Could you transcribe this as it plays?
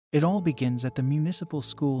It all begins at the municipal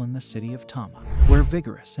school in the city of Tama, where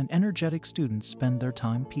vigorous and energetic students spend their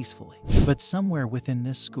time peacefully. But somewhere within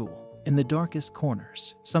this school, in the darkest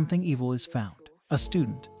corners, something evil is found. A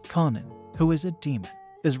student, Kanan, who is a demon,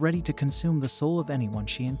 is ready to consume the soul of anyone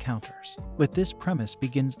she encounters. With this premise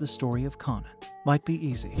begins the story of Kanan. Might be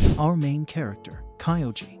easy. Our main character,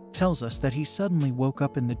 Kyoji, tells us that he suddenly woke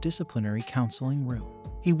up in the disciplinary counseling room.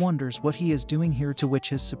 He wonders what he is doing here, to which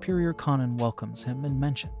his superior Kanan welcomes him and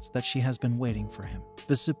mentions that she has been waiting for him.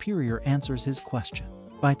 The superior answers his question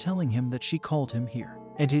by telling him that she called him here,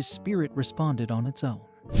 and his spirit responded on its own.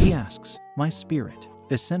 He asks, "My spirit?"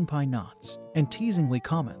 The senpai nods and teasingly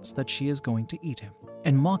comments that she is going to eat him,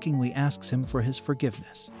 and mockingly asks him for his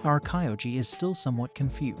forgiveness. Our Kyoji is still somewhat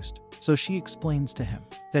confused, so she explains to him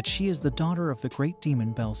that she is the daughter of the great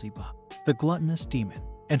demon Beelzebub, the gluttonous demon,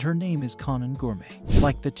 and her name is Kanan Gourmet.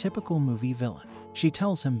 Like the typical movie villain, she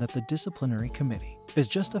tells him that the disciplinary committee is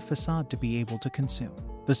just a facade to be able to consume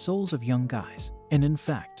the souls of young guys, and in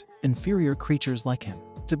fact, inferior creatures like him.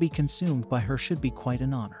 To be consumed by her should be quite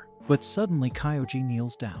an honor. But suddenly Kyoji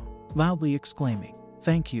kneels down, loudly exclaiming,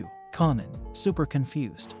 "Thank you." Kanan, super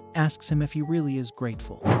confused, asks him if he really is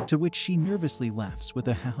grateful, to which she nervously laughs with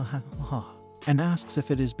a ha ha ha ha, and asks if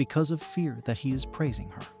it is because of fear that he is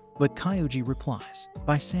praising her. But Kyoji replies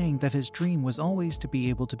by saying that his dream was always to be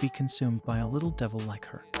able to be consumed by a little devil like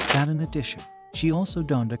her. That in addition, she also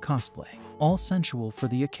donned a cosplay, all sensual for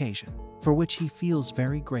the occasion, for which he feels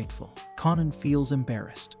very grateful. Kanan feels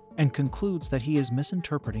embarrassed and concludes that he is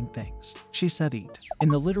misinterpreting things. She said eat in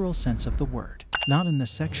the literal sense of the word, not in the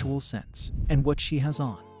sexual sense, and what she has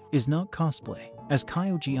on is not cosplay. As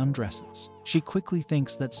Kyoji undresses, she quickly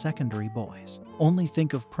thinks that secondary boys only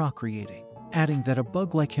think of procreating, adding that a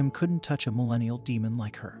bug like him couldn't touch a millennial demon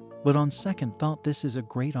like her. But on second thought, this is a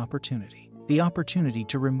great opportunity. The opportunity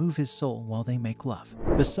to remove his soul while they make love.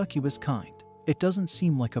 The succubus kind. It doesn't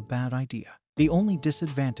seem like a bad idea. The only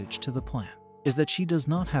disadvantage to the plan is that she does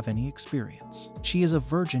not have any experience. She is a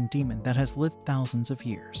virgin demon that has lived thousands of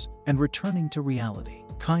years. And returning to reality,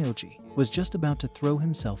 Kyoji was just about to throw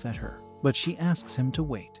himself at her, but she asks him to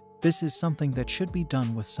wait. This is something that should be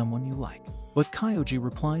done with someone you like. But Kyoji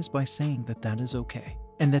replies by saying that that is okay,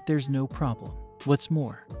 and that there's no problem. What's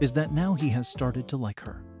more is that now he has started to like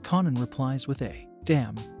her. Kanan replies with a,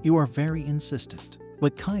 "Damn, you are very insistent."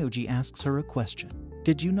 But Kyoji asks her a question.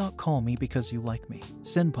 "Did you not call me because you like me,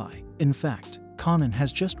 senpai?" In fact, Kanan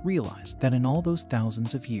has just realized that in all those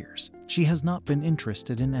thousands of years, she has not been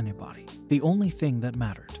interested in anybody. The only thing that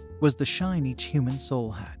mattered was the shine each human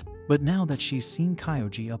soul had. But now that she's seen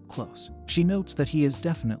Kyoji up close, she notes that he is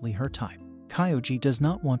definitely her type. Kyoji does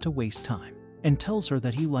not want to waste time and tells her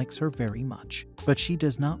that he likes her very much, but she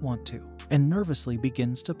does not want to, and nervously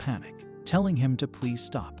begins to panic, telling him to please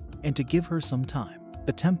stop and to give her some time.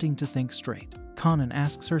 Attempting to think straight, Kanan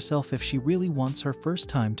asks herself if she really wants her first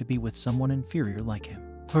time to be with someone inferior like him.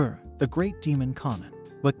 Her, the great demon Kanan.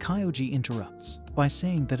 But Kyoji interrupts by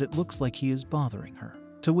saying that it looks like he is bothering her,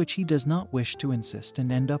 to which he does not wish to insist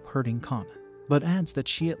and end up hurting Kanan, but adds that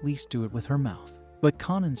she at least do it with her mouth. But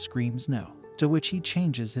Kanan screams no, to which he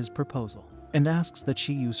changes his proposal and asks that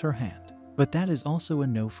she use her hand. But that is also a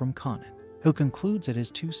no from Kanan, who concludes it is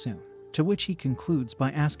too soon, to which he concludes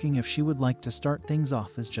by asking if she would like to start things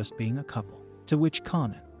off as just being a couple. To which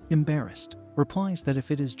Kanan, embarrassed, replies that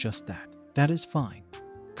if it is just that, that is fine.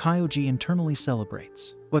 Kyoji internally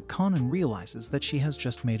celebrates, but Kanan realizes that she has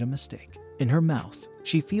just made a mistake. In her mouth,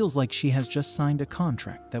 she feels like she has just signed a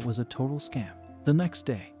contract that was a total scam. The next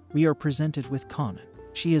day, we are presented with Kanan.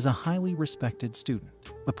 She is a highly respected student.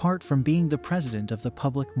 Apart from being the president of the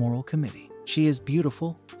Public Moral Committee, she is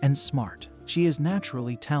beautiful and smart. She is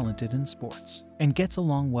naturally talented in sports and gets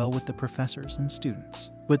along well with the professors and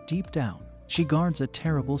students. But deep down, she guards a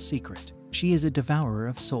terrible secret. She is a devourer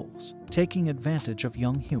of souls, taking advantage of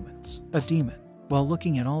young humans, a demon. While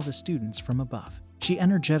looking at all the students from above, she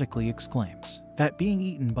energetically exclaims that being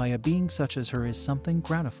eaten by a being such as her is something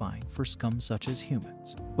gratifying for scum such as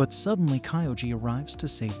humans. But suddenly Kyoji arrives to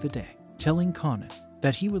save the day, telling Kanan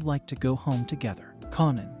that he would like to go home together.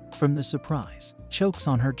 Kanan, from the surprise, chokes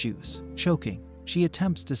on her juice. Choking, she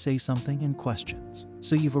attempts to say something and questions,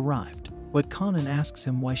 "So you've arrived?" But Kanan asks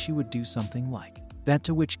him why she would do something like that,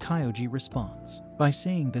 to which Kyoji responds by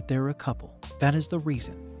saying that they're a couple. That is the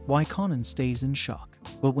reason why Kanan stays in shock.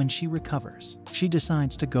 But when she recovers, she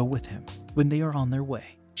decides to go with him. When they are on their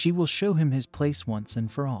way, she will show him his place once and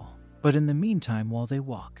for all. But in the meantime, while they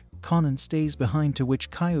walk, Kanan stays behind, to which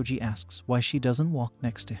Kyoji asks why she doesn't walk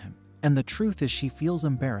next to him. And the truth is she feels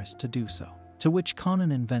embarrassed to do so. To which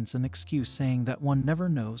Kanan invents an excuse saying that one never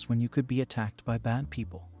knows when you could be attacked by bad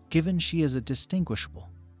people. Given she is a distinguishable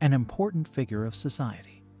an important figure of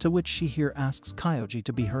society, to which she here asks Kyoji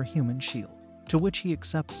to be her human shield, to which he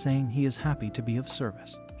accepts, saying he is happy to be of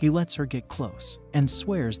service. He lets her get close and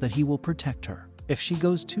swears that he will protect her. If she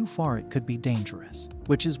goes too far it could be dangerous,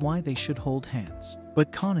 which is why they should hold hands.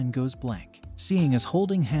 But Kanan goes blank, seeing as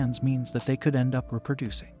holding hands means that they could end up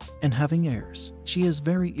reproducing and having heirs. She is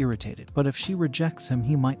very irritated, but if she rejects him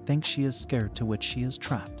he might think she is scared, to which she is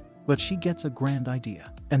trapped. But she gets a grand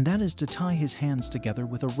idea, and that is to tie his hands together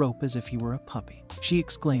with a rope as if he were a puppy. She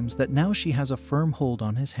exclaims that now she has a firm hold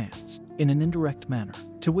on his hands, in an indirect manner,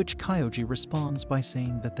 to which Kyoji responds by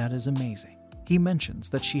saying that that is amazing. He mentions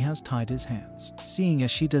that she has tied his hands, seeing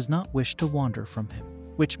as she does not wish to wander from him,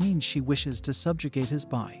 which means she wishes to subjugate his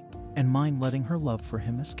body and mind letting her love for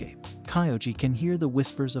him escape. Kyoji can hear the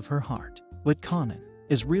whispers of her heart, but Kanan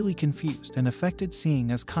is really confused and affected,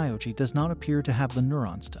 seeing as Kyoji does not appear to have the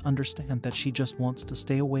neurons to understand that she just wants to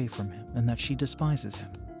stay away from him and that she despises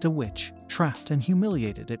him. To which, trapped and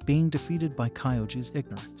humiliated at being defeated by Kyoji's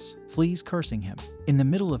ignorance, flees cursing him. In the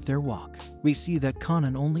middle of their walk, we see that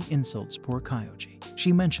Kanan only insults poor Kyoji.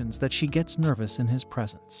 She mentions that she gets nervous in his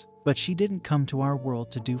presence, but she didn't come to our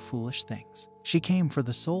world to do foolish things. She came for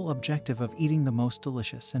the sole objective of eating the most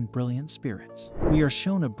delicious and brilliant spirits. We are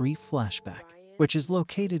shown a brief flashback, which is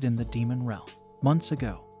located in the demon realm. Months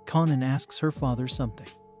ago, Kanan asks her father something.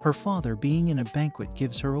 Her father, being in a banquet,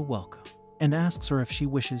 gives her a welcome and asks her if she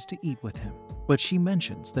wishes to eat with him. But she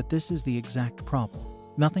mentions that this is the exact problem.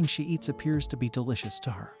 Nothing she eats appears to be delicious to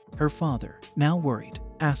her. Her father, now worried,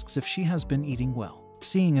 asks if she has been eating well,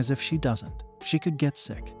 seeing as if she doesn't, she could get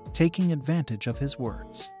sick. Taking advantage of his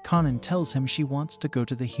words, Kanan tells him she wants to go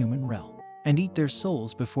to the human realm and eat their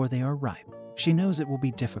souls before they are ripe. She knows it will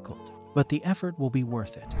be difficult, but the effort will be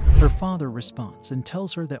worth it. Her father responds and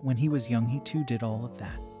tells her that when he was young he too did all of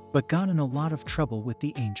that, but got in a lot of trouble with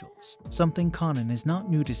the angels. Something Kanan is not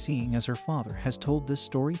new to, seeing as her father has told this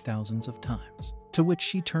story thousands of times. To which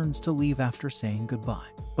she turns to leave after saying goodbye.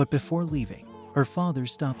 But before leaving, her father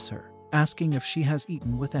stops her, asking if she has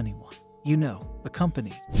eaten with anyone,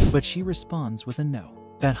 accompanied. But she responds with a no,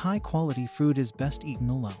 that high-quality food is best eaten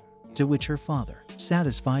alone. To which her father,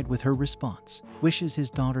 satisfied with her response, wishes his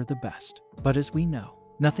daughter the best. But as we know,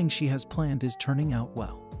 nothing she has planned is turning out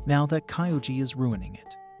well, now that Kyoji is ruining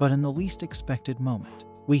it. But in the least expected moment,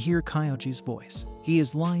 we hear Kyoji's voice. He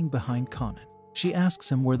is lying behind Kanan. She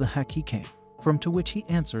asks him where the heck he came from, to which he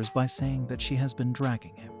answers by saying that she has been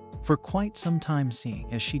dragging him for quite some time,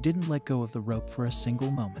 seeing as she didn't let go of the rope for a single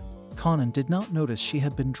moment. Kanan did not notice she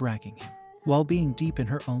had been dragging him while being deep in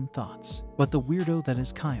her own thoughts. But the weirdo that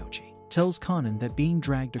is Kyoji tells Kanan that being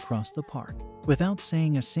dragged across the park without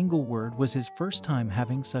saying a single word was his first time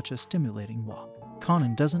having such a stimulating walk.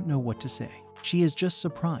 Kanan doesn't know what to say. She is just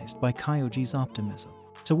surprised by Kyoji's optimism,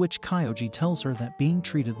 to which Kyoji tells her that being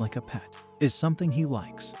treated like a pet is something he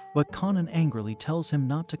likes. But Kanan angrily tells him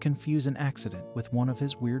not to confuse an accident with one of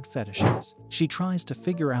his weird fetishes. She tries to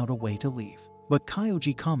figure out a way to leave, but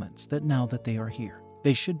Kyoji comments that now that they are here,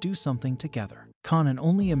 they should do something together. Kanan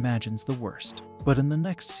only imagines the worst, but in the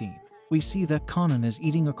next scene, we see that Kanan is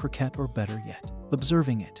eating a croquette, or better yet,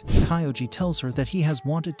 observing it. Kyoji tells her that he has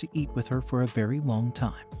wanted to eat with her for a very long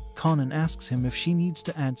time. Kanan asks him if she needs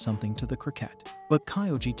to add something to the croquette, but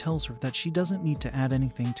Kyoji tells her that she doesn't need to add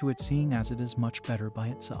anything to it, seeing as it is much better by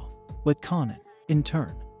itself. But Kanan, in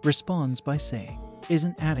turn, responds by saying,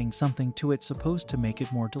 isn't adding something to it supposed to make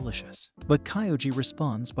it more delicious? But Kyoji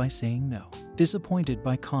responds by saying no, disappointed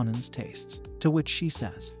by Kanan's tastes, to which she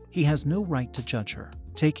says he has no right to judge her.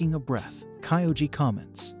 Taking a breath, Kyoji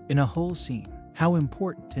comments, in a whole scene, how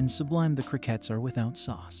important and sublime the croquettes are without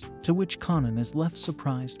sauce, to which Kanan is left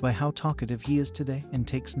surprised by how talkative he is today and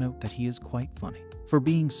takes note that he is quite funny for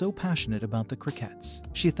being so passionate about the croquettes.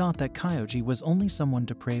 She thought that Kyoji was only someone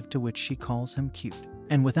depraved, to which she calls him cute,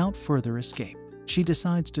 and without further escape, she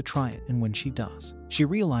decides to try it, and when she does, she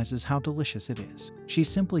realizes how delicious it is. She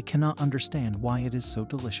simply cannot understand why it is so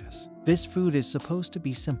delicious. This food is supposed to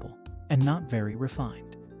be simple and not very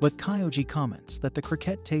refined. But Kyoji comments that the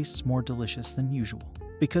croquette tastes more delicious than usual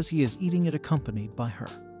because he is eating it accompanied by her,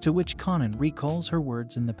 to which Kanan recalls her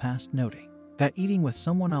words in the past, noting that eating with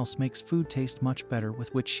someone else makes food taste much better,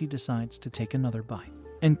 with which she decides to take another bite.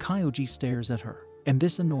 And Kyoji stares at her, and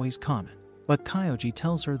this annoys Kanan. But Kyoji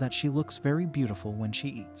tells her that she looks very beautiful when she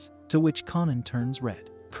eats, to which Kanan turns red,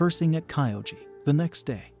 cursing at Kyoji. The next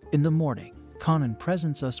day, in the morning, Kanan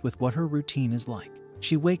presents us with what her routine is like.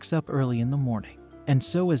 She wakes up early in the morning, and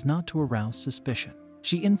so as not to arouse suspicion,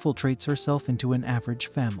 she infiltrates herself into an average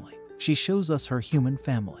family. She shows us her human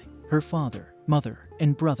family, her father, mother,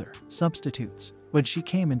 and brother, substitutes. When she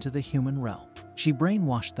came into the human realm, She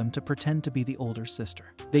brainwashed them to pretend to be the older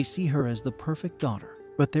sister. They see her as the perfect daughter,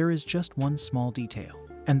 but there is just one small detail,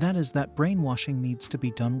 and that is that brainwashing needs to be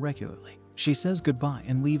done regularly. She says goodbye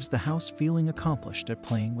and leaves the house feeling accomplished at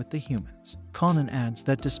playing with the humans. Kanan adds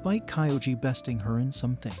that despite Kyoji besting her in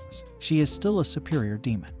some things, she is still a superior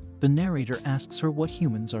demon. The narrator asks her what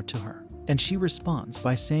humans are to her, and she responds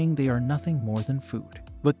by saying they are nothing more than food.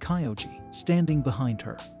 But Kyoji, standing behind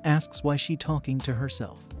her, asks why she talking to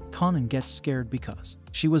herself. Kanan gets scared because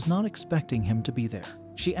she was not expecting him to be there.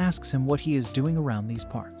 She asks him what he is doing around these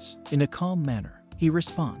parts. In a calm manner, he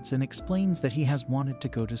responds and explains that he has wanted to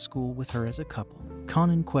go to school with her as a couple.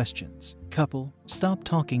 Kanan questions, "Couple, stop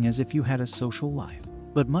talking as if you had a social life."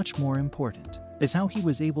 But much more important is how he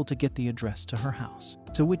was able to get the address to her house,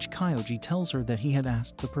 to which Kyoji tells her that he had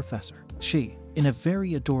asked the professor. She, in a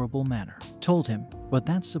very adorable manner, told him, "But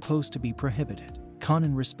that's supposed to be prohibited."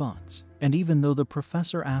 Kanan responds, and even though the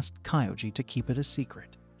professor asked Kyoji to keep it a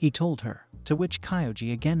secret, he told her, to which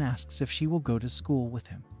Kyoji again asks if she will go to school with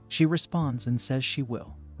him. She responds and says she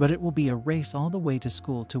will, but it will be a race all the way to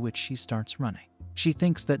school, to which she starts running. She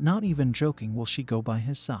thinks that not even joking will she go by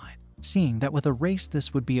his side, seeing that with a race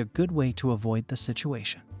this would be a good way to avoid the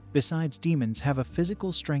situation. Besides, demons have a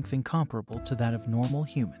physical strength incomparable to that of normal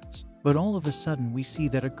humans. But all of a sudden we see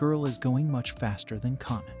that a girl is going much faster than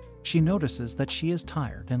Kanan. She notices that she is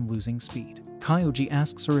tired and losing speed. Kyoji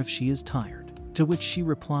asks her if she is tired, to which she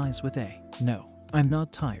replies with a, "No, I'm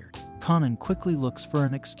not tired." Kanan quickly looks for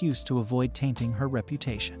an excuse to avoid tainting her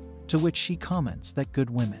reputation, to which she comments that good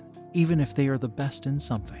women, even if they are the best in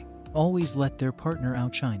something, always let their partner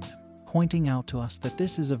outshine them, pointing out to us that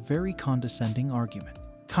this is a very condescending argument.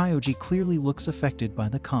 Kyoji clearly looks affected by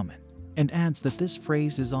the comment, and adds that this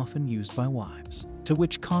phrase is often used by wives, to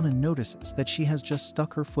which Kanan notices that she has just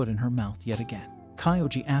stuck her foot in her mouth yet again.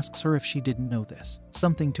 Kyoji asks her if she didn't know this,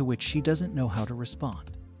 something to which she doesn't know how to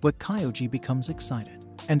respond. But Kyoji becomes excited,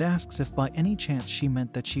 and asks if by any chance she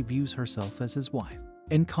meant that she views herself as his wife.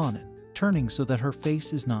 And Kanan, turning so that her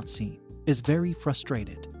face is not seen, is very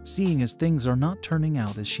frustrated, seeing as things are not turning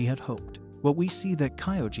out as she had hoped. But we see that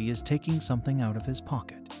Kyoji is taking something out of his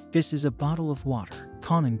pocket. This is a bottle of water.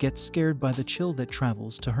 Kanan gets scared by the chill that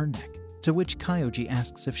travels to her neck, to which Kyoji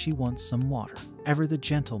asks if she wants some water. Ever the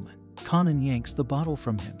gentleman, Kanan yanks the bottle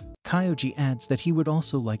from him. Kyoji adds that he would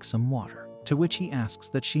also like some water, to which he asks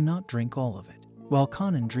that she not drink all of it. While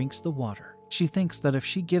Kanan drinks the water, she thinks that if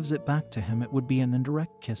she gives it back to him it would be an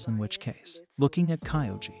indirect kiss, in which case, looking at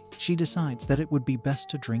Kyoji, she decides that it would be best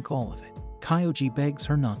to drink all of it. Kyoji begs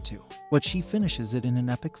her not to, but she finishes it in an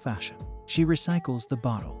epic fashion. She recycles the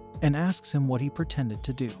bottle and asks him what he pretended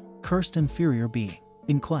to do. Cursed inferior being.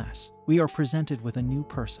 In class, we are presented with a new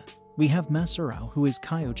person. We have Masaru, who is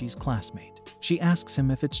Kyoji's classmate. She asks him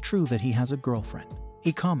if it's true that he has a girlfriend.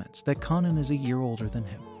 He comments that Kanan is a year older than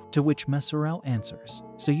him, to which Masaru answers,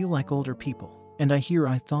 "So you like older people, and I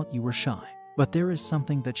thought you were shy." But there is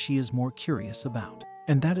something that she is more curious about,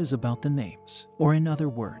 and that is about the names, or in other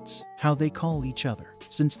words, how they call each other.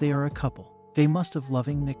 Since they are a couple, they must have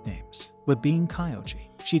loving nicknames. But being Kyoji,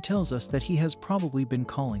 she tells us that he has probably been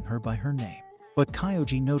calling her by her name. But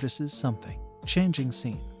Kyoji notices something. Changing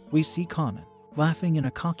scene, we see Kanan laughing in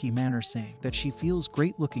a cocky manner, saying that she feels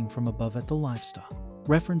great looking from above at the livestock,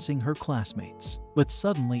 referencing her classmates. But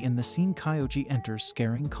suddenly in the scene Kyoji enters,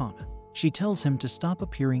 scaring Kanan. She tells him to stop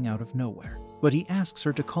appearing out of nowhere, but he asks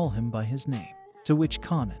her to call him by his name, to which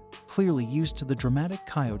Kanan, clearly used to the dramatic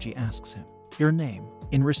Kyoji, asks him, "Your name?"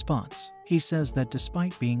 In response, he says that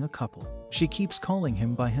despite being a couple, she keeps calling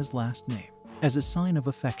him by his last name. As a sign of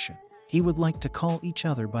affection, he would like to call each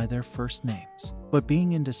other by their first names. But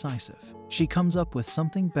being indecisive, she comes up with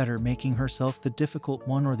something better, making herself the difficult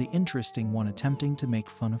one or the interesting one, attempting to make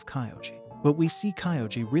fun of Kyoji. But we see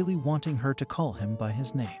Kyoji really wanting her to call him by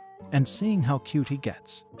his name. And seeing how cute he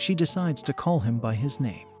gets, she decides to call him by his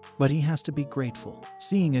name. But he has to be grateful,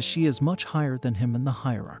 seeing as she is much higher than him in the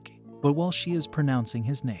hierarchy. But while she is pronouncing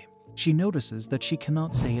his name, she notices that she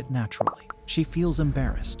cannot say it naturally. She feels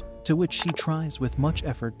embarrassed, to which she tries with much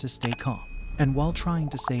effort to stay calm. And while trying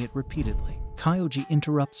to say it repeatedly, Kyoji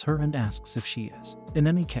interrupts her and asks if she is, in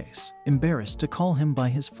any case, embarrassed to call him by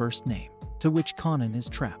his first name, to which Kanan is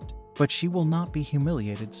trapped. But she will not be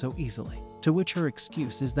humiliated so easily, to which her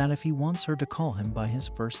excuse is that if he wants her to call him by his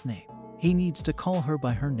first name, he needs to call her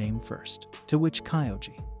by her name first, to which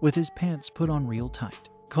Kyoji, with his pants put on real tight,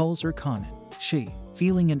 calls her Kanan. She,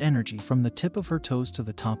 feeling an energy from the tip of her toes to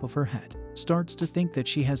the top of her head, starts to think that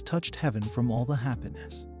she has touched heaven from all the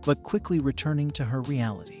happiness. But quickly returning to her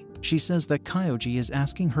reality, she says that Kyoji is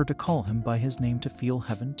asking her to call him by his name to feel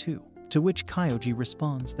heaven too, to which Kyoji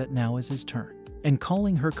responds that now is his turn. and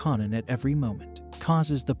calling her Kanan at every moment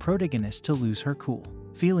causes the protagonist to lose her cool,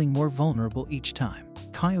 feeling more vulnerable each time.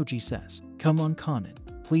 Kyoji says, "Come on Kanan,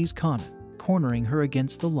 please Kanan," cornering her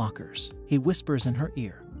against the lockers. He whispers in her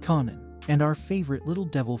ear, "Kanan," and our favorite little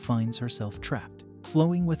devil finds herself trapped.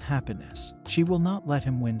 Flowing with happiness, she will not let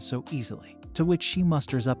him win so easily, to which she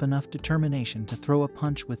musters up enough determination to throw a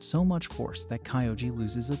punch with so much force that Kyoji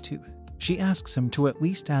loses a tooth. She asks him to at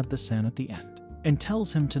least add the san at the end, and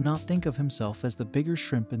tells him to not think of himself as the bigger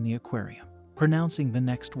shrimp in the aquarium, pronouncing the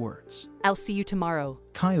next words. "I'll see you tomorrow."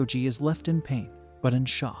 Kyoji is left in pain, but in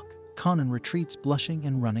shock. Kanan retreats blushing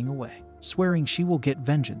and running away, swearing she will get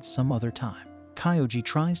vengeance some other time. Kyoji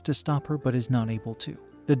tries to stop her but is not able to.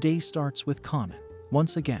 The day starts with Kanan,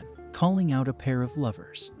 once again, calling out a pair of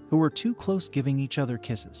lovers who were too close, giving each other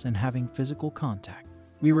kisses and having physical contact.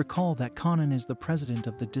 We recall that Kanan is the president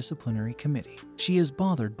of the disciplinary committee. She is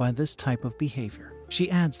bothered by this type of behavior.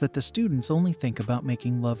 She adds that the students only think about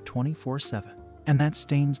making love 24/7, and that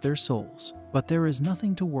stains their souls. But there is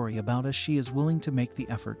nothing to worry about, as she is willing to make the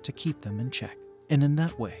effort to keep them in check. And in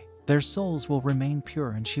that way, their souls will remain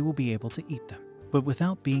pure and she will be able to eat them. But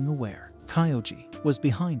without being aware, Kyoji was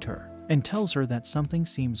behind her and tells her that something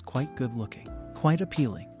seems quite good looking, quite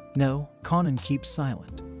appealing. No, Kanan keeps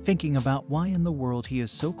silent, thinking about why in the world he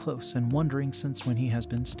is so close and wondering since when he has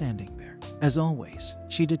been standing there. As always,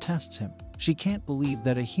 she detests him. She can't believe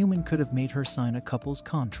that a human could have made her sign a couple's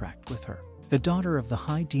contract with her, the daughter of the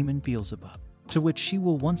high demon Beelzebub, to which she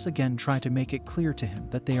will once again try to make it clear to him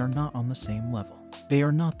that they are not on the same level. They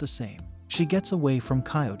are not the same. She gets away from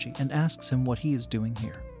Kyoji and asks him what he is doing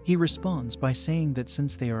here. He responds by saying that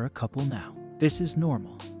since they are a couple now, this is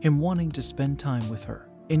normal, him wanting to spend time with her.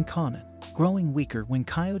 In Kanan, growing weaker when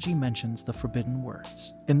Kyoji mentions the forbidden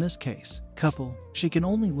words. In this case, couple, she can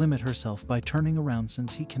only limit herself by turning around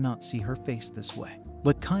since he cannot see her face this way.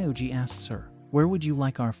 But Kyoji asks her, "Where would you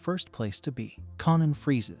like our first place to be?" Kanan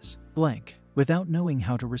freezes, blank, without knowing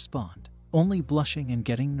how to respond, only blushing and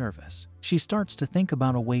getting nervous. She starts to think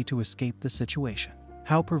about a way to escape the situation.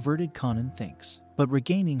 How perverted Kanan thinks, but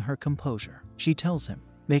regaining her composure, she tells him,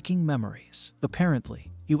 "Making memories.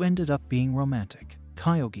 Apparently, you ended up being romantic.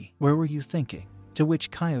 Kyoji, where were you thinking?" To which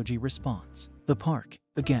Kyoji responds, "The park."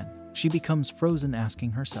 Again, she becomes frozen,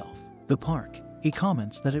 asking herself, "The park?" He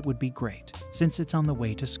comments that it would be great, since it's on the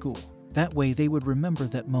way to school. That way they would remember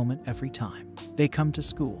that moment every time they come to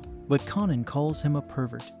school. But Kanan calls him a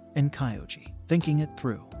pervert, and Kyoji, thinking it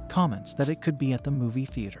through, comments that it could be at the movie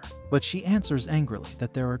theater. But she answers angrily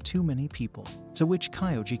that there are too many people, to which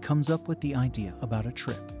Kyoji comes up with the idea about a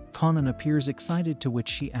trip. Kanan appears excited, to which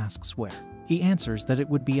she asks where. He answers that it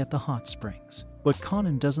would be at the hot springs, but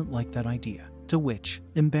Kanan doesn't like that idea, to which,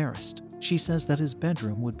 embarrassed, she says that his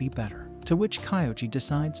bedroom would be better. To which Kyoji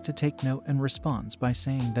decides to take note and responds by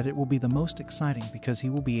saying that it will be the most exciting because he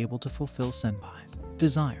will be able to fulfill Senpai's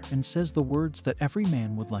desire, and says the words that every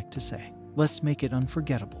man would like to say. "Let's make it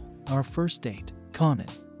unforgettable. Our first date." Kanan,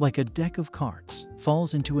 like a deck of cards,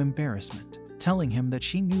 falls into embarrassment, telling him that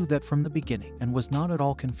she knew that from the beginning and was not at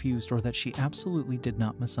all confused, or that she absolutely did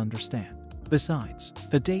not misunderstand. Besides,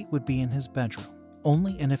 the date would be in his bedroom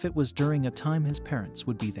only, and if it was during a time his parents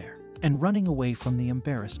would be there. And running away from the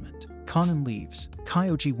embarrassment, Kanan leaves.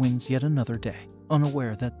 Kyoji wins yet another day,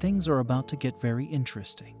 unaware that things are about to get very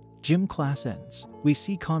interesting. Gym class ends. We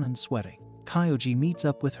see Kanan sweating. Kyoji meets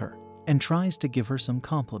up with her and tries to give her some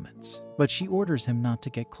compliments, but she orders him not to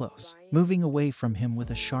get close, moving away from him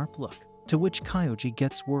with a sharp look, to which Kyoji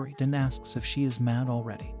gets worried and asks if she is mad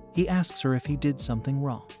already. He asks her if he did something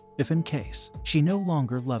wrong, if in case she no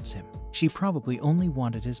longer loves him. She probably only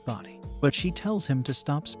wanted his body, but she tells him to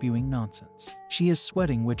stop spewing nonsense. She is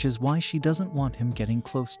sweating, which is why she doesn't want him getting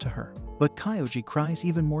close to her. But Kyoji cries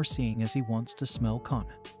even more, seeing as he wants to smell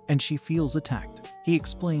Kanan, and she feels attacked. He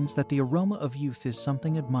explains that the aroma of youth is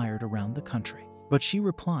something admired around the country, but she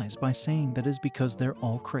replies by saying that is because they're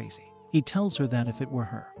all crazy. He tells her that if it were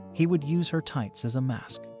her, he would use her tights as a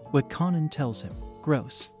mask, but Kanan tells him,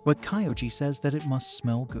 "Gross," but Kyoji says that it must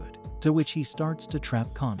smell good, to which he starts to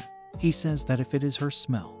trap Kanan. He says that if it is her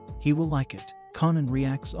smell, he will like it. Kanan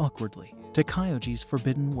reacts awkwardly to Kyoji's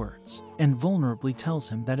forbidden words, and vulnerably tells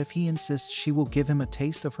him that if he insists, she will give him a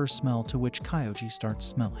taste of her smell, to which Kyoji starts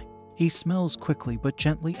smelling. He smells quickly but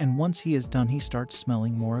gently, and once he is done he starts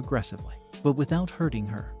smelling more aggressively, but without hurting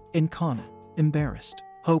her. And Kanan, embarrassed,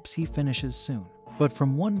 hopes he finishes soon. But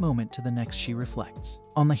from one moment to the next she reflects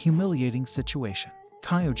on the humiliating situation.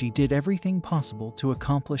 Kyoji did everything possible to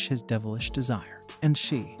accomplish his devilish desire, and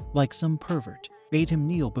she, like some pervert, made him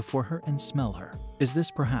kneel before her and smell her. Is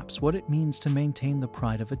this perhaps what it means to maintain the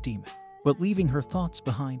pride of a demon? but leaving her thoughts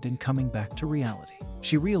behind and coming back to reality.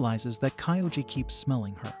 She realizes that Kyoji keeps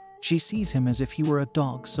smelling her. She sees him as if he were a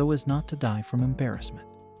dog so as not to die from embarrassment.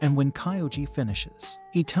 And when Kyoji finishes,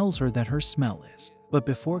 he tells her that her smell is. But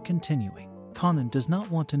before continuing, Kanan does not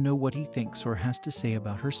want to know what he thinks or has to say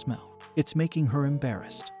about her smell. It's making her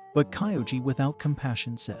embarrassed. But Kyoji without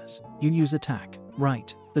compassion says, "You use attack,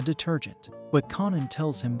 right, the detergent." But Kanan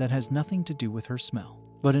tells him that has nothing to do with her smell.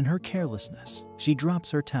 But in her carelessness, she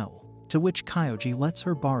drops her towel, to which Kyoji lets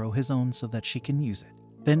her borrow his own so that she can use it.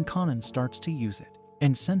 Then Kanan starts to use it,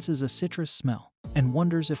 and senses a citrus smell, and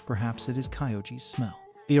wonders if perhaps it is Kyoji's smell.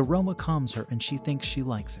 The aroma calms her and she thinks she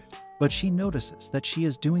likes it. But she notices that she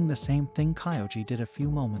is doing the same thing Kyoji did a few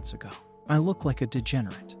moments ago. "I look like a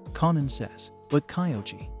degenerate," Kanan says, but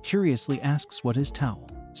Kyoji curiously asks what his towel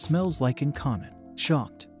smells like, and Kanan,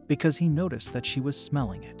 shocked, because he noticed that she was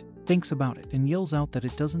smelling it, thinks about it and yells out that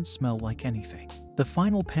it doesn't smell like anything. The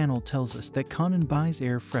final panel tells us that Kanan buys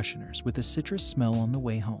air fresheners with a citrus smell on the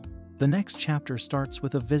way home. The next chapter starts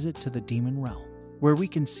with a visit to the demon realm, where we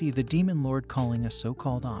can see the demon lord calling a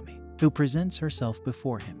so-called Ami, who presents herself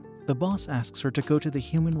before him. The boss asks her to go to the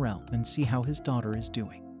human realm and see how his daughter is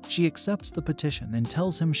doing. She accepts the petition and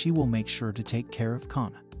tells him she will make sure to take care of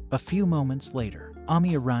Kanan. A few moments later,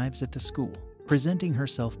 Ami arrives at the school, presenting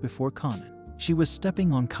herself before Kanan. She was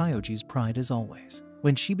stepping on Kyoji's pride as always.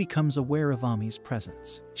 When she becomes aware of Ami's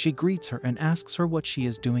presence, she greets her and asks her what she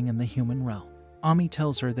is doing in the human realm. Ami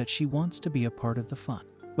tells her that she wants to be a part of the fun.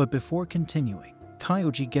 But before continuing,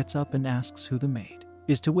 Kyoji gets up and asks who the maid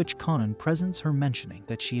is, to which Kanan presents her, mentioning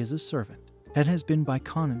that she is a servant that has been by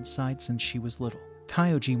Kanan's side since she was little.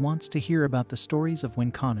 Kyoji wants to hear about the stories of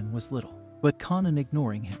when Kanan was little, but Kanan,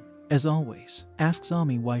 ignoring him, as always, asks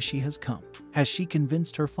Ami why she has come. Has she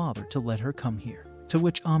convinced her father to let her come here? To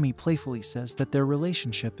which Ami playfully says that their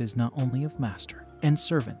relationship is not only of master and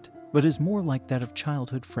servant, but is more like that of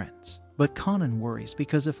childhood friends. But Kanan worries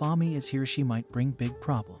because if Ami is here she might bring big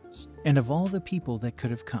problems. And of all the people that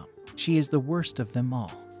could have come, she is the worst of them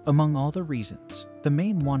all. Among all the reasons, the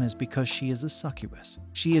main one is because she is a succubus.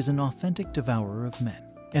 She is an authentic devourer of men.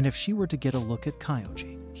 And if she were to get a look at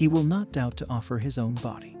Kyoji, he will not doubt to offer his own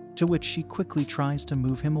body. To which she quickly tries to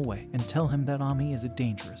move him away and tell him that Ami is a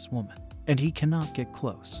dangerous woman, and he cannot get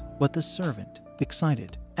close. But the servant,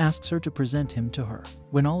 excited, asks her to present him to her,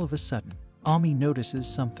 when all of a sudden, Ami notices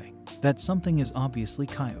something. That something is obviously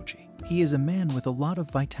Kyoji. He is a man with a lot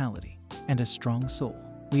of vitality and a strong soul,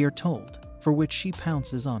 we are told, for which she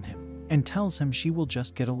pounces on him and tells him she will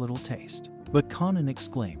just get a little taste. But Kanan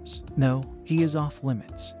exclaims, "No, he is off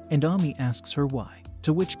limits," and Ami asks her why,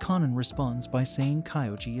 to which Kanan responds by saying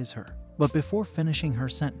Kyoji is her. But before finishing her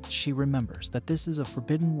sentence, she remembers that this is a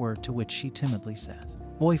forbidden word, to which she timidly says,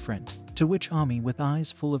 "Boyfriend," to which Ami, with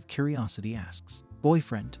eyes full of curiosity, asks,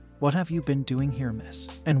 "Boyfriend, what have you been doing here, miss?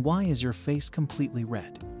 And why is your face completely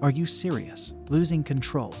red? Are you serious?" Losing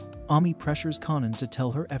control, Ami pressures Kanan to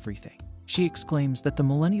tell her everything. She exclaims that the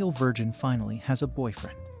millennial virgin finally has a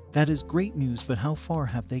boyfriend. That is great news, but how far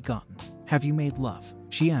have they gotten? Have you made love?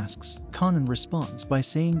 She asks. Kanan responds by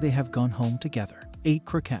saying they have gone home together, ate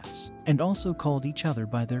croquettes, and also called each other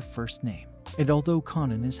by their first name. And although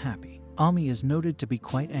Kanan is happy, Ami is noted to be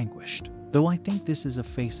quite anguished, though I think this is a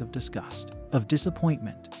face of disgust, of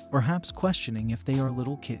disappointment, perhaps questioning if they are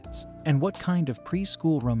little kids, and what kind of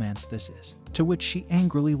preschool romance this is, to which she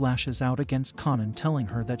angrily lashes out against Kanan, telling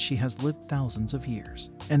her that she has lived thousands of years,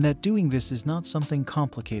 and that doing this is not something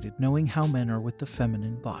complicated, knowing how men are with the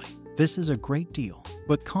feminine body. This is a great deal,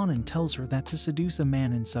 but Kanan tells her that to seduce a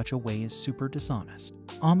man in such a way is super dishonest.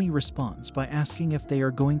 Ami responds by asking if they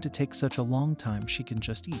are going to take such a long time she can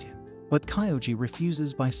just eat him. But Kyoji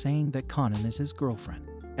refuses by saying that Kanan is his girlfriend,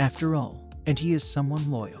 after all, and he is someone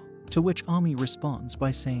loyal, to which Ami responds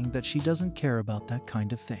by saying that she doesn't care about that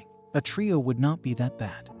kind of thing. A trio would not be that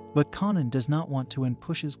bad, but Kanan does not want to and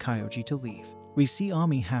pushes Kyoji to leave. We see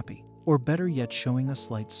Ami happy, or better yet showing a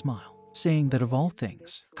slight smile, saying that of all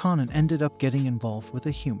things, Kanan ended up getting involved with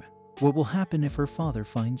a human. What will happen if her father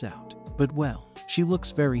finds out? But well, she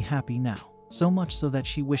looks very happy now, so much so that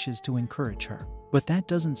she wishes to encourage her. But that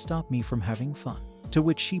doesn't stop me from having fun, to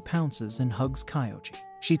which she pounces and hugs Kyoji.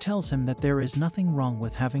 She tells him that there is nothing wrong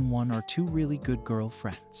with having one or two really good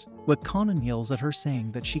girlfriends, but Kanan yells at her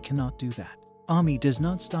saying that she cannot do that. Ami does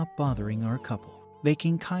not stop bothering our couple,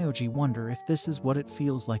 making Kyoji wonder if this is what it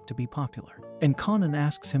feels like to be popular, and Kanan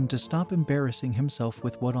asks him to stop embarrassing himself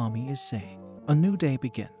with what Ami is saying. A new day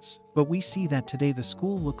begins, but we see that today the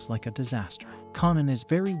school looks like a disaster. Kanan is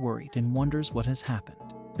very worried and wonders what has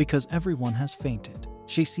happened, because everyone has fainted.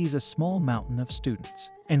 She sees a small mountain of students,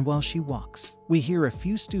 and while she walks, we hear a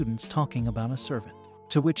few students talking about a servant,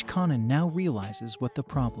 to which Kanan now realizes what the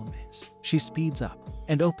problem is. She speeds up,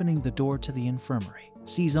 and opening the door to the infirmary,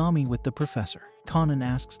 sees Ami with the professor. Kanan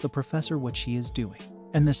asks the professor what she is doing,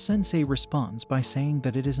 and the sensei responds by saying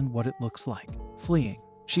that it isn't what it looks like. Fleeing,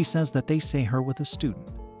 she says that they say her with a student.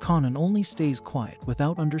 Kanan only stays quiet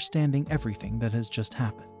without understanding everything that has just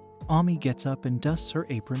happened. Ami gets up and dusts her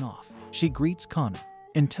apron off. She greets Kanan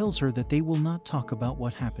and tells her that they will not talk about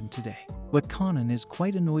what happened today. But Kanan is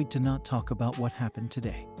quite annoyed to not talk about what happened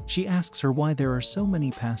today. She asks her why there are so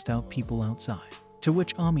many passed out people outside, to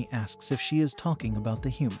which Ami asks if she is talking about the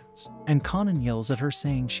humans. And Kanan yells at her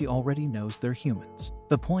saying she already knows they're humans.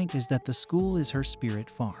 The point is that the school is her spirit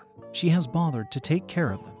farm. She has bothered to take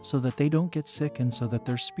care of them so that they don't get sick and so that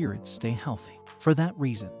their spirits stay healthy. For that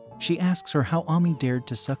reason, she asks her how Ami dared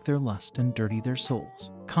to suck their lust and dirty their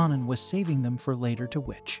souls. Kanan was saving them for later, to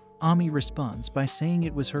which Ami responds by saying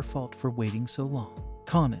it was her fault for waiting so long.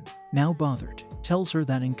 Kanan, now bothered, tells her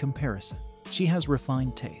that in comparison, she has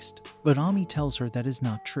refined taste. But Ami tells her that is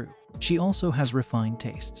not true. She also has refined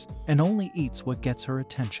tastes and only eats what gets her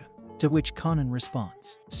attention. To which Kanan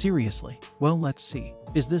responds, seriously? Well, let's see.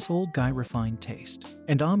 Is this old guy refined taste?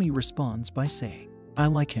 And Ami responds by saying, I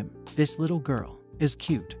like him. This little girl is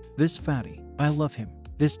cute. This fatty, I love him.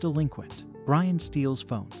 This delinquent, Brian steals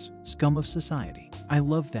phones. Scum of society. I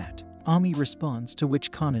love that. Ami responds, to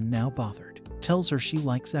which Kanan, now bothered, tells her she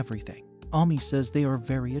likes everything. Ami says they are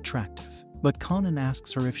very attractive. But Kanan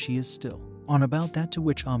asks her if she is still on about that, to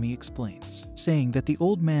which Ami explains, saying that the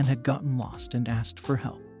old man had gotten lost and asked for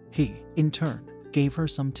help. He, in turn, gave her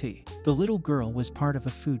some tea. The little girl was part of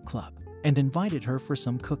a food club and invited her for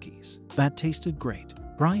some cookies. That tasted great.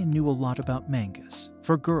 Brian knew a lot about mangas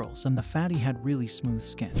for girls, and the fatty had really smooth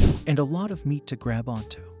skin and a lot of meat to grab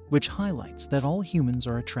onto, which highlights that all humans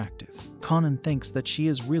are attractive. Kanan thinks that she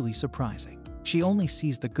is really surprising. She only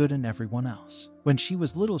sees the good in everyone else. When she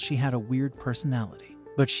was little, she had a weird personality,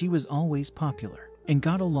 but she was always popular and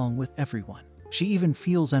got along with everyone. She even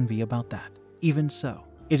feels envy about that. Even so,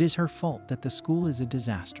 it is her fault that the school is a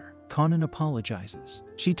disaster. Kanan apologizes.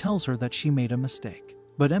 She tells her that she made a mistake,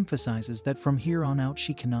 but emphasizes that from here on out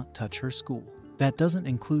she cannot touch her school. That doesn't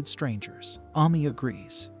include strangers. Ami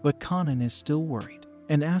agrees, but Kanan is still worried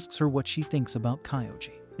and asks her what she thinks about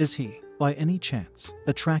Kyoji. Is he, by any chance,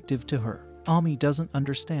 attractive to her? Ami doesn't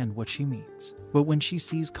understand what she means, but when she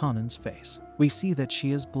sees Kanan's face, we see that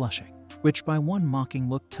she is blushing, which by one mocking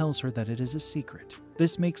look tells her that it is a secret.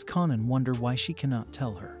 This makes Kanan wonder why she cannot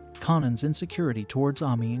tell her. Kanan's insecurity towards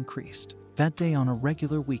Ami increased. That day, on a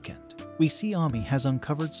regular weekend, we see Ami has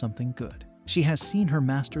uncovered something good. She has seen her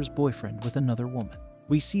master's boyfriend with another woman.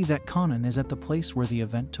 We see that Kanan is at the place where the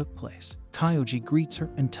event took place. Kyoji greets her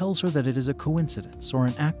and tells her that it is a coincidence or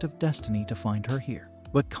an act of destiny to find her here.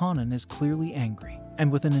 But Kanan is clearly angry,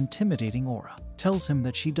 and with an intimidating aura, tells him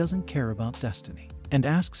that she doesn't care about destiny, and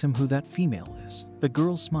asks him who that female is. The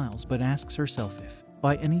girl smiles but asks herself if,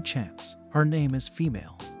 by any chance, her name is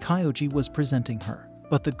female. Kyoji was presenting her,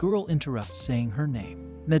 but the girl interrupts, saying her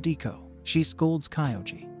name, Nadeko. She scolds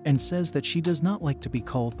Kyoji and says that she does not like to be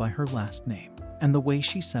called by her last name, and the way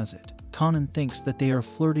she says it, Kanan thinks that they are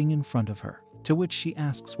flirting in front of her, to which she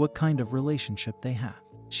asks what kind of relationship they have.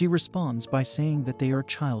 She responds by saying that they are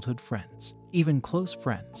childhood friends, even close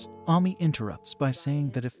friends. Ami interrupts by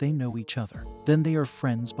saying that if they know each other, then they are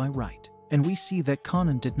friends by right. And we see that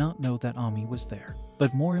Kanan did not know that Ami was there.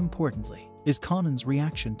 But more importantly, is Kanan's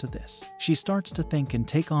reaction to this. She starts to think and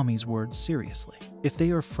take Ami's words seriously. If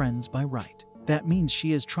they are friends by right, that means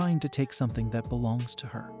she is trying to take something that belongs to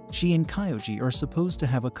her. She and Kyoji are supposed to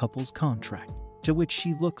have a couple's contract, to which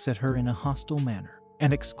she looks at her in a hostile manner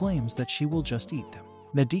and exclaims that she will just eat them.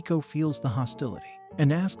 Nadeko feels the hostility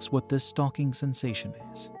and asks what this stalking sensation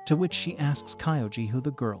is, to which she asks Kyoji who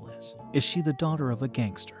the girl is. Is she the daughter of a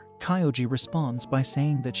gangster? Kyoji responds by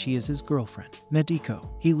saying that she is his girlfriend. Nadeko,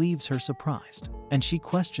 he leaves her surprised, and she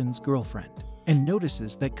questions girlfriend, and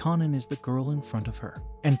notices that Kanan is the girl in front of her,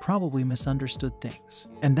 and probably misunderstood things,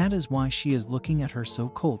 and that is why she is looking at her so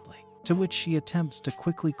coldly, to which she attempts to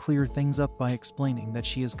quickly clear things up by explaining that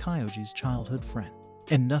she is Kyoji's childhood friend,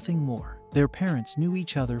 and nothing more. Their parents knew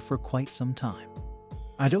each other for quite some time.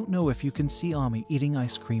 I don't know if you can see Ami eating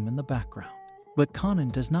ice cream in the background, but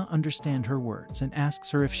Kanan does not understand her words and asks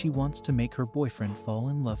her if she wants to make her boyfriend fall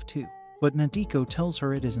in love too. But Nadeko tells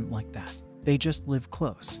her it isn't like that. They just live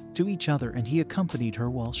close to each other and he accompanied her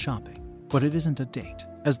while shopping. But it isn't a date,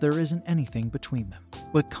 as there isn't anything between them.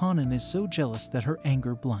 But Kanan is so jealous that her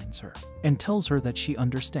anger blinds her and tells her that she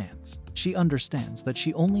understands. She understands that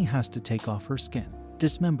she only has to take off her skin,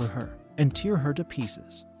 dismember her, and tear her to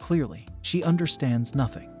pieces. Clearly, she understands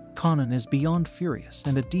nothing. Kanan is beyond furious,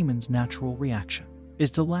 and a demon's natural reaction is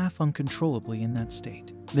to laugh uncontrollably in that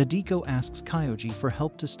state. Nadeko asks Kyoji for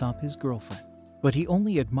help to stop his girlfriend, but he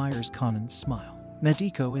only admires Kanan's smile.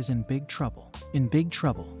 Nadeko is in big trouble. In big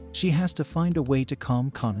trouble, she has to find a way to calm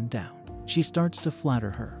Kanan down. She starts to flatter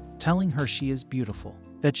her, telling her she is beautiful,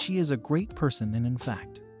 that she is a great person, and in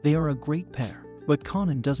fact, they are a great pair. But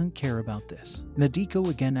Kanan doesn't care about this. Nadeko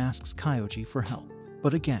again asks Kyoji for help,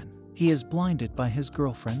 but again, he is blinded by his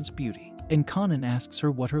girlfriend's beauty, and Kanan asks her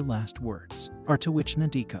what her last words are, to which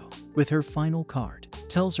Nadeko, with her final card,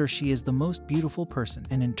 tells her she is the most beautiful person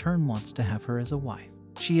and in turn wants to have her as a wife.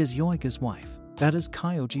 She is Yoiga's wife, that is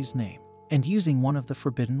Kyoji's name, and using one of the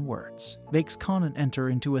forbidden words, makes Kanan enter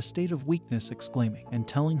into a state of weakness, exclaiming and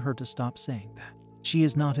telling her to stop saying that. She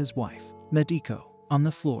is not his wife. Nadeko, on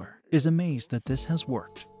the floor, is amazed that this has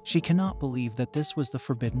worked. She cannot believe that this was the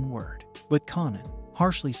forbidden word, but Kanan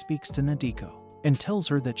harshly speaks to Nadeko and tells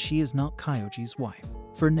her that she is not Kyoji's wife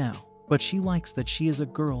for now, but she likes that she is a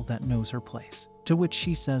girl that knows her place, to which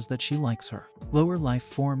she says that she likes her lower life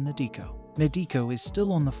form Nadeko. Nadeko is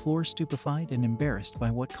still on the floor, stupefied and embarrassed by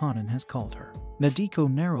what Kanan has called her.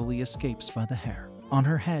 Nadeko narrowly escapes by the hair on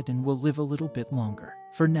her head and will live a little bit longer.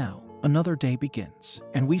 For now, another day begins,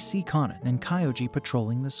 and we see Kanan and Kyoji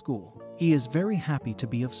patrolling the school. He is very happy to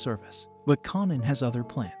be of service, but Kanan has other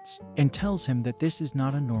plans and tells him that this is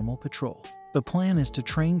not a normal patrol. The plan is to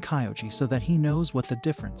train Kyoji so that he knows what the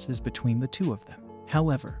difference is between the two of them.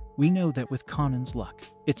 However, we know that with Kanan's luck,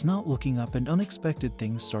 it's not looking up and unexpected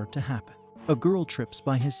things start to happen. A girl trips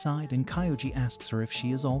by his side and Kyoji asks her if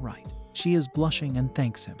she is alright. She is blushing and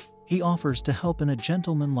thanks him. He offers to help in a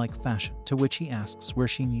gentlemanlike fashion, to which he asks where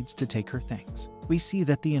she needs to take her things. We see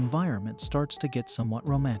that the environment starts to get somewhat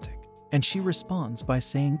romantic, and she responds by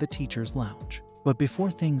saying the teacher's lounge. But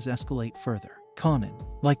before things escalate further, Kanan,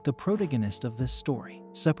 like the protagonist of this story,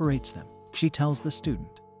 separates them. She tells the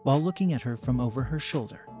student, while looking at her from over her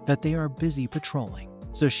shoulder, that they are busy patrolling,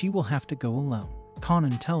 so she will have to go alone.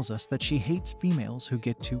 Kanan tells us that she hates females who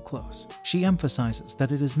get too close. She emphasizes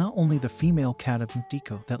that it is not only the female cat of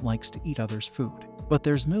Nadeko that likes to eat others' food, but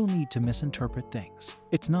there's no need to misinterpret things.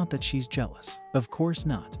 It's not that she's jealous. Of course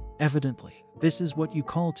not. Evidently, this is what you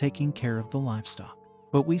call taking care of the livestock.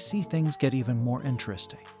 But we see things get even more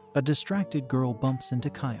interesting. A distracted girl bumps into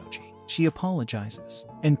Kyoji. She apologizes,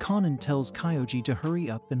 and Kanan tells Kyoji to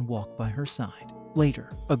hurry up and walk by her side.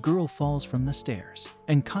 Later, a girl falls from the stairs,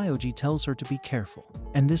 and Kyoji tells her to be careful,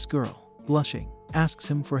 and this girl, blushing, asks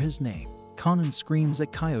him for his name. Kanan screams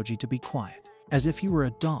at Kyoji to be quiet, as if he were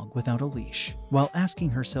a dog without a leash, while asking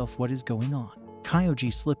herself what is going on.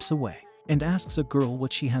 Kyoji slips away, and asks a girl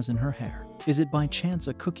what she has in her hair. Is it by chance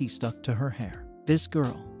a cookie stuck to her hair? This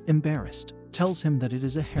girl, embarrassed, tells him that it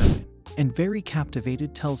is a hairpin, and very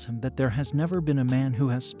captivated tells him that there has never been a man who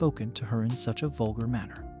has spoken to her in such a vulgar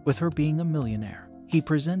manner. With her being a millionaire, he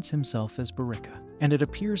presents himself as Barika, and it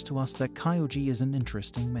appears to us that Kyoji is an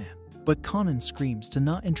interesting man. But Kanan screams to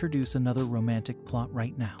not introduce another romantic plot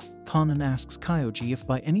right now. Kanan asks Kyoji if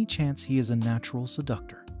by any chance he is a natural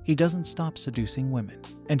seductor. He doesn't stop seducing women,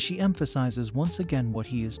 and she emphasizes once again what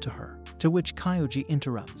he is to her, to which Kyoji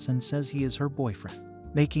interrupts and says he is her boyfriend,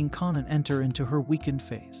 making Kanan enter into her weakened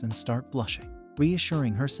phase and start blushing.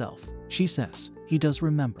 Reassuring herself, she says, he does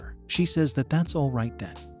remember. She says that that's all right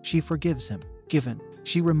then. She forgives him. Given,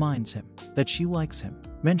 she reminds him that she likes him,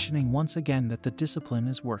 mentioning once again that the discipline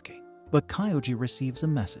is working. But Kyoji receives a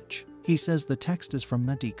message. He says the text is from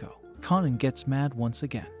Nadeko. Kanan gets mad once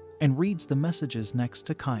again and reads the messages next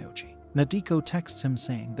to Kyoji. Nadeko texts him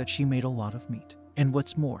saying that she made a lot of meat, and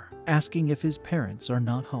what's more, asking if his parents are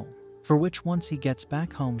not home, for which once he gets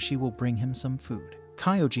back home she will bring him some food.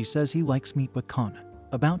 Kyoji says he likes meat, but Kanan,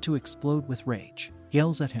 about to explode with rage,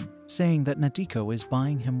 yells at him, saying that Nadeko is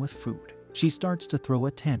buying him with food. She starts to throw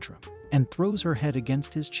a tantrum and throws her head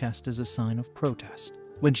against his chest as a sign of protest.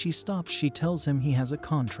 When she stops, she tells him he has a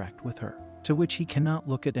contract with her, to which he cannot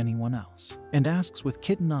look at anyone else, and asks with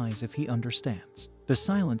kitten eyes if he understands. The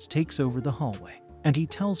silence takes over the hallway, and he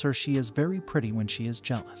tells her she is very pretty when she is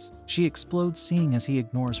jealous. She explodes, seeing as he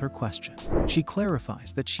ignores her question. She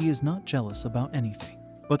clarifies that she is not jealous about anything,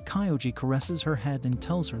 but Kyoji caresses her head and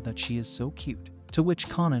tells her that she is so cute, to which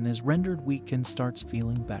Kanan is rendered weak and starts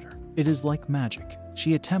feeling better. It is like magic.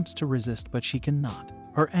 She attempts to resist, but she cannot.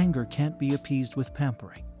 Her anger can't be appeased with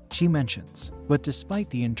pampering, she mentions, but despite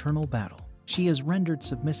the internal battle, she is rendered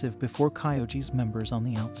submissive before Kyoji's members on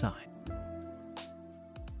the outside.